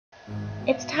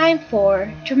It's time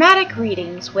for Dramatic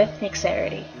Readings with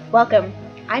Nixarity. Welcome,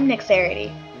 I'm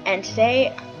Nixarity, and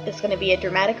today is going to be a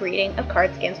dramatic reading of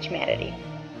Cards Against Humanity.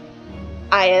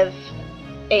 I have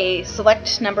a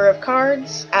select number of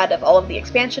cards out of all of the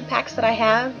expansion packs that I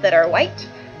have that are white,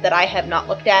 that I have not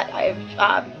looked at.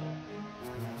 I've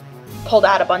pulled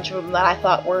out a bunch of them that I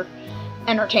thought were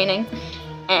entertaining,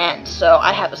 and so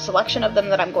I have a selection of them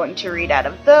that I'm going to read out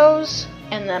of those,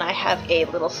 and then I have a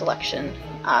little selection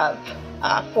of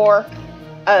 4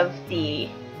 of the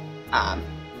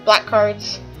black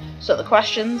cards. So the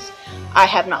questions, I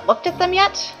have not looked at them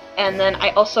yet, and then I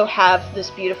also have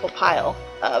this beautiful pile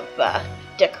of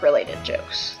Dick-related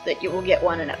jokes that you will get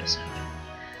one an episode.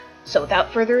 So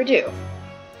without further ado,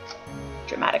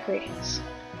 dramatic readings.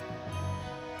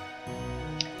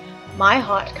 My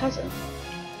Hot Cousin.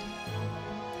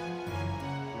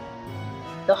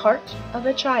 The Heart of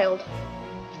a Child.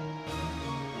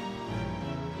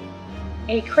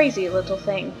 A crazy little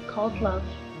thing called love.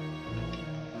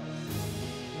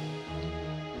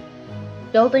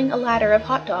 Building a ladder of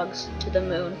hot dogs to the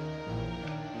moon.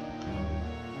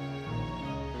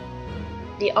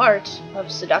 The Art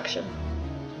of Seduction.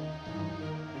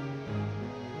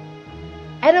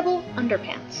 Edible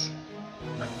underpants.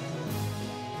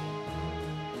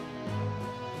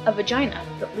 A vagina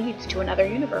that leads to another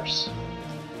universe.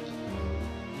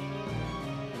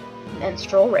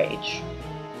 Menstrual rage.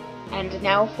 And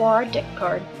now for our dick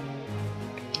card.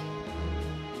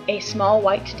 A small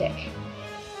white dick.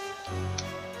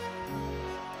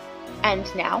 And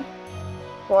now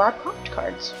for our prompt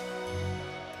cards.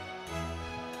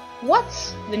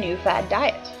 What's the new fad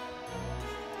diet?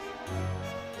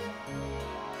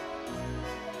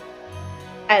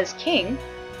 As king,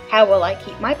 how will I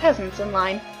keep my peasants in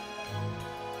line?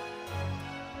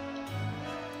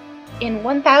 In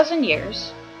 1,000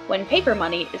 years, when paper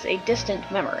money is a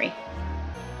distant memory,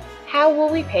 how will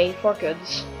we pay for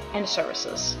goods and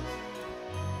services?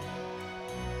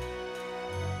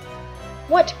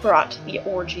 What brought the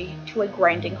orgy to a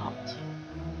grinding halt?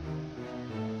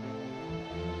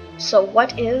 So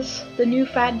what is the new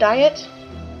fad diet?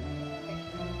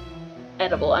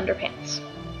 Edible underpants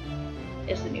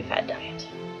is the new fad diet.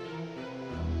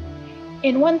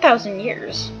 In 1,000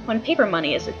 years, when paper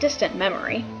money is a distant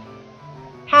memory,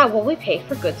 how will we pay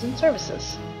for goods and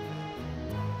services?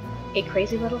 A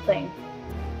crazy little thing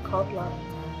called love.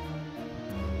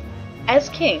 As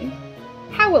king,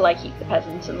 how will I keep the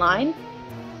peasants in line?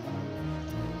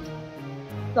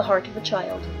 The heart of a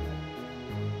child,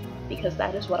 because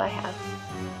that is what I have.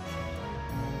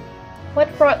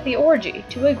 What brought the orgy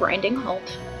to a grinding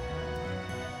halt?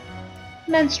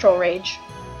 Menstrual rage.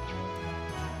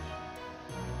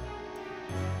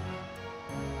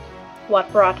 What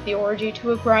brought the orgy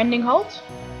to a grinding halt?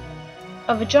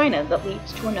 A vagina that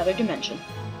leads to another dimension.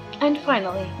 And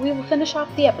finally, we will finish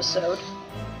off the episode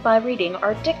by reading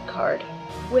our dick card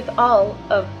with all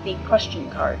of the question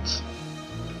cards.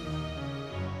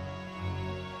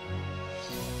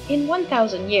 In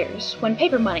 1,000 years, when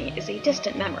paper money is a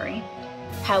distant memory,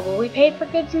 how will we pay for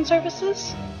goods and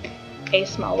services? A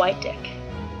small white dick.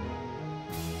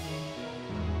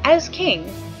 As king,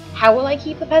 how will I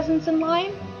keep the peasants in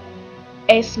line?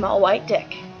 A small white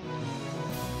dick.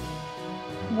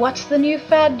 What's the new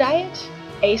fad diet?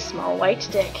 A small white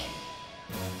dick.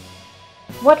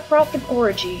 What brought the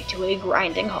orgy to a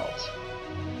grinding halt?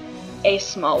 A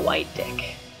small white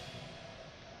dick.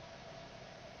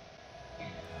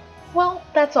 Well,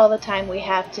 that's all the time we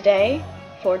have today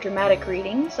for dramatic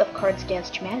readings of Cards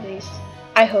Against Humanities.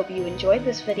 I hope you enjoyed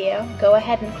this video. Go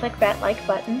ahead and click that like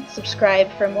button, subscribe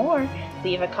for more,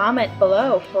 leave a comment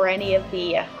below for any of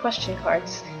the question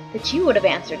cards that you would have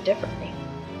answered differently.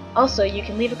 Also, you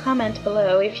can leave a comment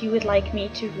below if you would like me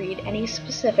to read any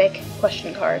specific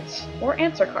question cards or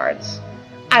answer cards.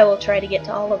 I will try to get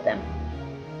to all of them.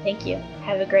 Thank you.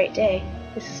 Have a great day.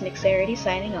 This is Nixarity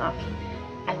signing off.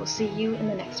 I will see you in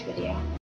the next video.